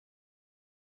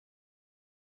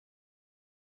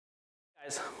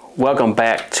Guys, welcome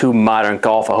back to Modern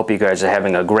Golf. I hope you guys are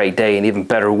having a great day and even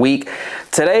better week.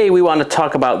 Today we want to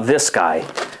talk about this guy,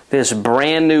 this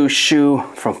brand new shoe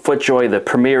from Footjoy, the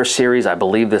Premier Series. I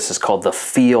believe this is called the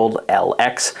Field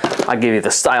LX. I'll give you the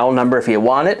style number if you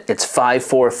want it. It's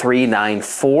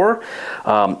 54394.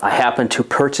 I happened to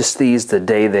purchase these the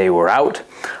day they were out.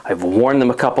 I've worn them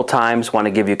a couple times. Want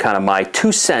to give you kind of my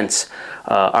 2 cents.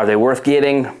 Are they worth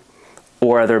getting,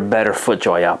 or are there better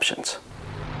Footjoy options?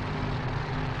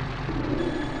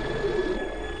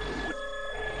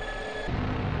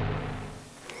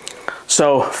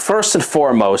 So first and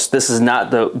foremost, this is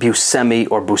not the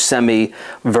Buscemi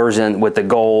version with the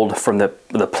gold from the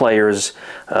Players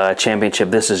Championship.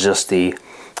 This is just the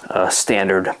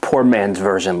standard poor man's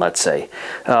version, let's say.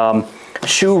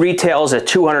 Shoe retails at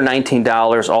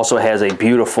 $219. Also has a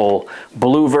beautiful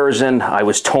blue version. I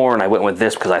was torn. I went with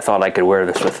this because I thought I could wear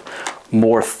this with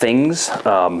more things.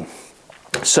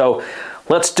 So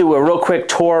let's do a real quick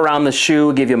tour around the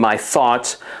shoe, give you my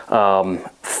thoughts,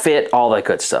 fit, all that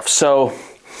good stuff. So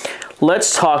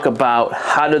let's talk about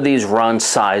how do these run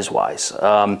size-wise.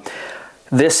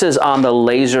 This is on the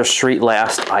Laser Street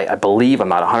Last, I believe. I'm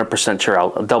not 100% sure.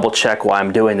 I'll double check why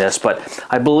I'm doing this, but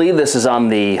I believe this is on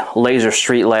the Laser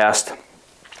Street Last.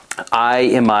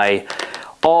 In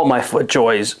all my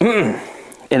Footjoys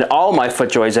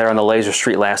that are on the Laser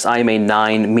Street Last, I am a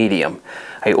 9 medium.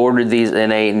 I ordered these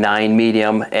in a 9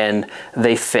 medium and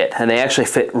they fit, and they actually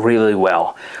fit really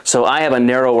well. So I have a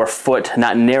narrower foot,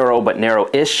 not narrow, but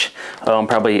narrow-ish,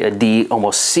 probably a D,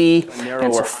 almost C.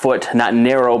 Narrower foot, not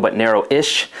narrow, but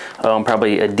narrow-ish,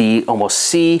 probably a D, almost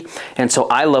C. And so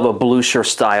I love a blucher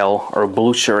style, or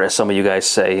blucher as some of you guys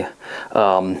say,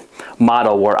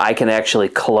 model where I can actually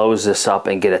close this up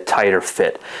and get a tighter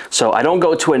fit. So I don't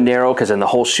go to a narrow because then the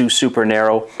whole shoe's super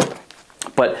narrow.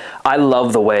 But I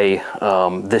love the way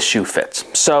this shoe fits.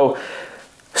 So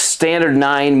standard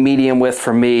 9 medium width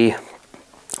for me,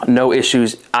 no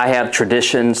issues. I have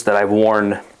Traditions that I've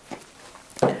worn,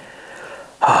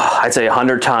 I'd say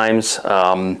 100 times.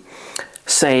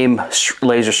 Same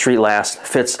Laser Street Last,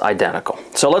 fits identical.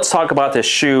 So let's talk about this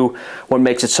shoe, what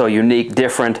makes it so unique,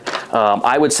 different.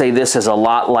 I would say this is a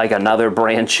lot like another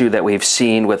brand shoe that we've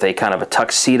seen with a kind of a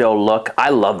tuxedo look. I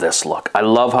love this look. I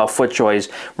love how Footjoy's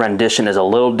rendition is a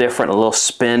little different, a little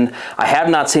spin. I have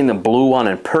not seen the blue one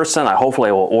in person.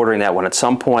 Hopefully I will ordering that one at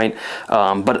some point.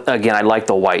 But again, I like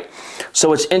the white.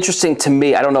 So it's interesting to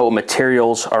me, I don't know what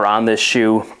materials are on this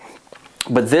shoe,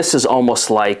 but this is almost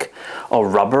like a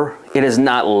rubber. It is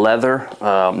not leather.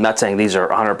 I'm not saying these are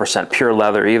 100% pure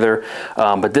leather either,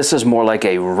 but this is more like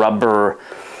a rubber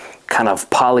kind of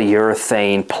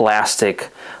polyurethane plastic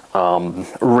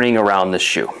ring around the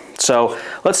shoe. So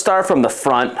let's start from the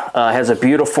front. It has a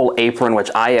beautiful apron,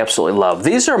 which I absolutely love.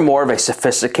 These are more of a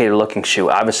sophisticated looking shoe.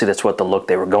 Obviously, that's what the look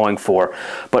they were going for,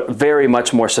 but very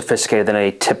much more sophisticated than a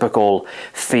typical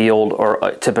Field or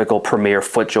a typical Premier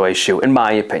Footjoy shoe, in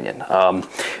my opinion.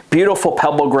 Beautiful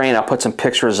pebble grain. I'll put some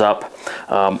pictures up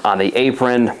on the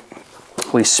apron.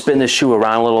 We spin the shoe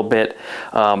around a little bit.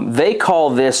 They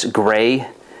call this gray.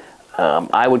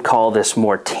 I would call this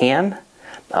more tan.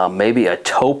 Maybe a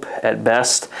taupe at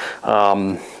best,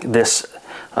 this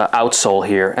outsole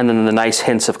here, and then the nice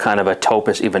hints of kind of a taupe,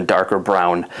 even darker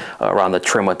brown around the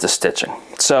trim with the stitching.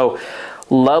 So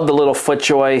love the little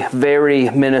Footjoy, very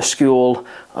minuscule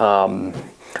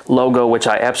logo, which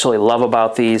I absolutely love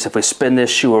about these. If we spin this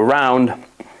shoe around,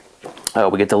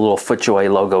 we get the little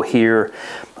Footjoy logo here.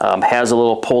 Has a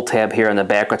little pull tab here in the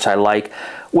back, which I like.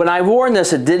 When I worn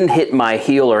this, it didn't hit my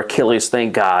heel or Achilles,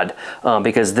 thank God,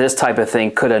 because this type of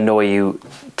thing could annoy you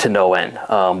to no end.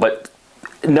 But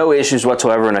no issues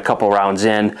whatsoever in a couple rounds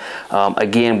in.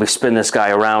 Again, we spin this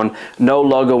guy around. No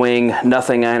logoing,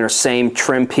 nothing on, or same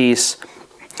trim piece.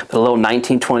 The little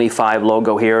 1925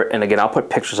 logo here. And again, I'll put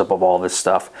pictures up of all this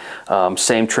stuff.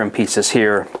 Same trim pieces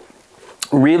here.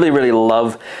 Really, really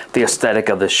love the aesthetic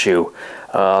of the shoe.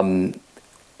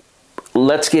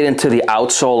 Let's get into the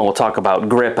outsole and we'll talk about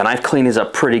grip. And I've cleaned these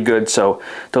up pretty good, so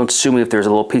don't sue me if there's a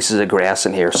little pieces of grass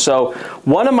in here. So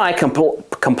one of my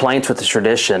complaints with the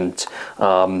Traditions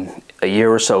a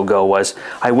year or so ago was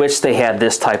I wish they had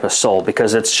this type of sole,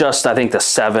 because it's just, I think, the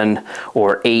 7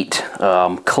 or 8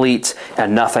 cleats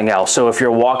and nothing else. So if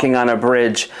you're walking on a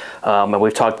bridge, and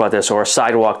we've talked about this, or a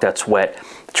sidewalk that's wet,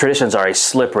 Traditions are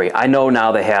slippery. I know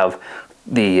now they have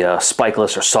the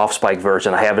spikeless or soft spike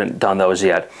version. I haven't done those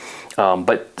yet.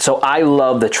 So I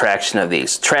love the traction of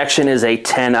these. Traction is a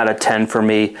 10 out of 10 for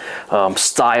me.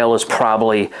 Style is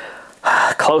probably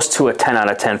close to a 10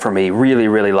 out of 10 for me. Really,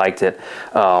 really liked it.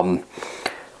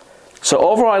 So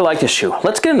overall, I like the shoe.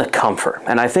 Let's get into comfort.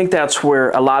 And I think that's where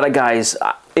a lot of guys,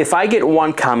 if I get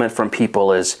one comment from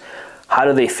people is, how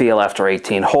do they feel after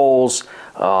 18 holes?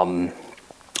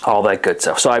 All that good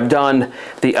stuff. So I've done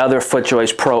the other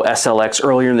Footjoys Pro SLX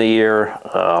earlier in the year.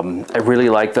 I really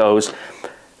like those.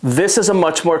 This is a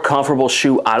much more comfortable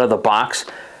shoe out of the box.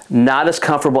 Not as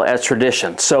comfortable as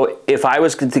Tradition. So if I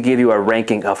was to give you a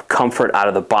ranking of comfort out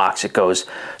of the box, it goes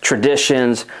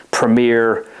Traditions,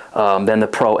 Premier, then the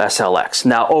Pro SLX.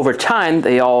 Now over time,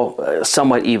 they all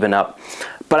somewhat even up.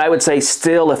 But I would say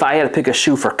still, if I had to pick a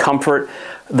shoe for comfort,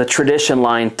 the Tradition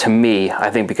line to me, I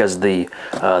think because the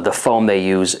foam they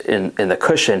use in the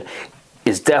cushion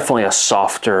is definitely a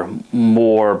softer,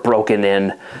 more broken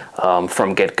in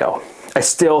from get-go. I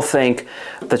still think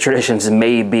the Traditions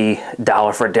may be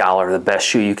dollar for dollar the best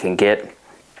shoe you can get,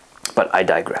 but I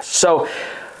digress. So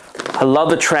I love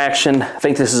the traction. I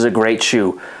think this is a great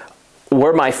shoe.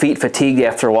 Were my feet fatigued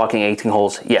after walking 18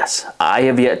 holes? Yes. I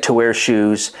have yet to wear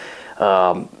shoes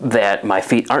that my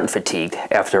feet aren't fatigued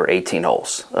after 18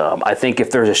 holes. I think if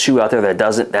there's a shoe out there that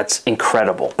doesn't, that's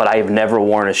incredible. But I have never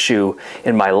worn a shoe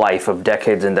in my life of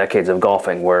decades and decades of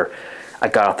golfing where I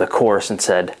got off the course and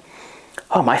said,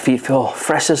 oh, my feet feel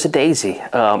fresh as a daisy.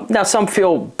 Now, some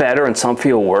feel better and some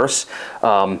feel worse,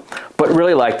 but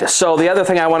really like this. So the other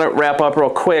thing I want to wrap up real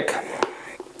quick,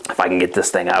 if I can get this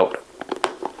thing out,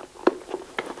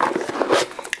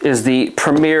 is the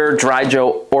Premier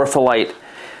Dry-Joe Ortholite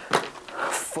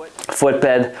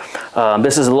footbed.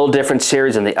 This is a little different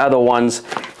series than the other ones.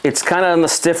 It's kind of on the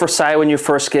stiffer side when you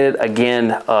first get it.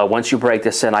 Again, once you break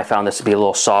this in, I found this to be a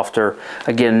little softer.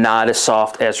 Again, not as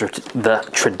soft as the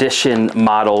Tradition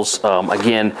models.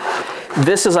 Again,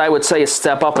 this is, I would say, a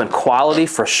step up in quality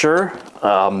for sure.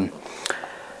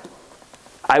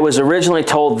 I was originally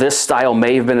told this style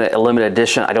may have been a limited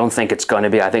edition. I don't think it's going to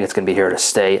be. I think it's going to be here to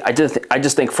stay. I just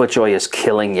think Footjoy is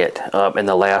killing it in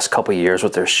the last couple of years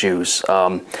with their shoes.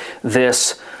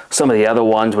 Some of the other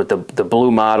ones with the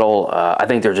blue model, I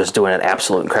think they're just doing an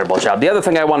absolute incredible job. The other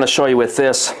thing I want to show you with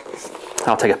this,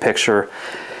 I'll take a picture.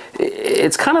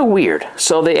 It's kind of weird.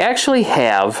 So they actually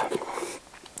have,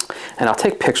 and I'll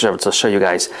take pictures of it to show you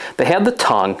guys. They have the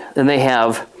tongue, and they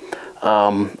have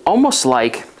almost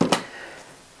like,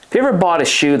 if you ever bought a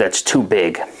shoe that's too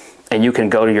big and you can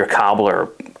go to your cobbler,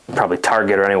 or probably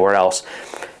Target or anywhere else,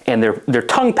 and they're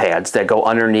tongue pads that go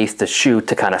underneath the shoe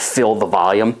to kind of fill the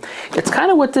volume. It's kind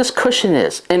of what this cushion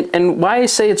is. And why I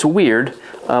say it's weird,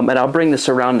 and I'll bring this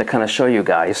around to kind of show you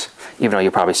guys, even though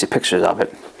you probably see pictures of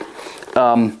it.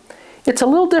 It's a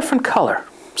little different color.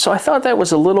 So I thought that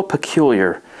was a little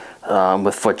peculiar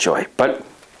with Footjoy. But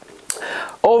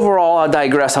overall, I'll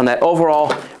digress on that.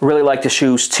 Overall, really like the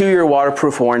shoes. 2-year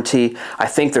waterproof warranty. I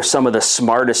think they're some of the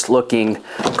smartest looking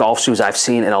golf shoes I've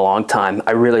seen in a long time.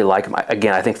 I really like them.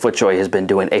 Again, I think Footjoy has been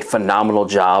doing a phenomenal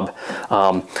job.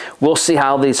 We'll see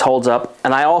how these holds up.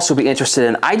 And I also be interested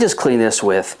in, I just cleaned this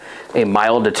with a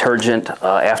mild detergent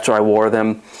after I wore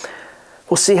them.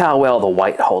 We'll see how well the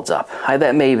white holds up.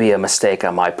 That may be a mistake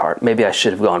on my part. Maybe I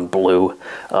should have gone blue.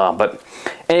 But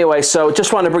anyway, so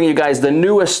just wanted to bring you guys the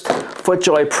newest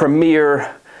Footjoy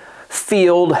Premier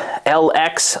Field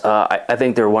LX. I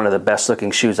think they're one of the best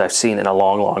looking shoes I've seen in a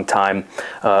long, long time.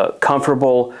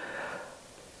 Comfortable.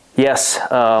 Yes,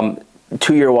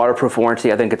 2-year waterproof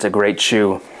warranty. I think it's a great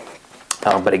shoe.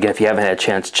 But again, if you haven't had a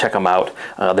chance, check them out.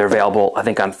 They're available, I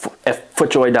think, on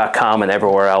footjoy.com and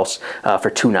everywhere else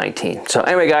for $2.19. So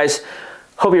anyway, guys,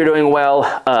 hope you're doing well.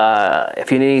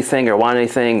 If you need anything or want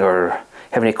anything or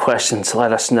have any questions,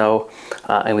 let us know.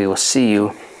 And we will see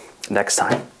you next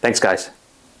time. Thanks, guys.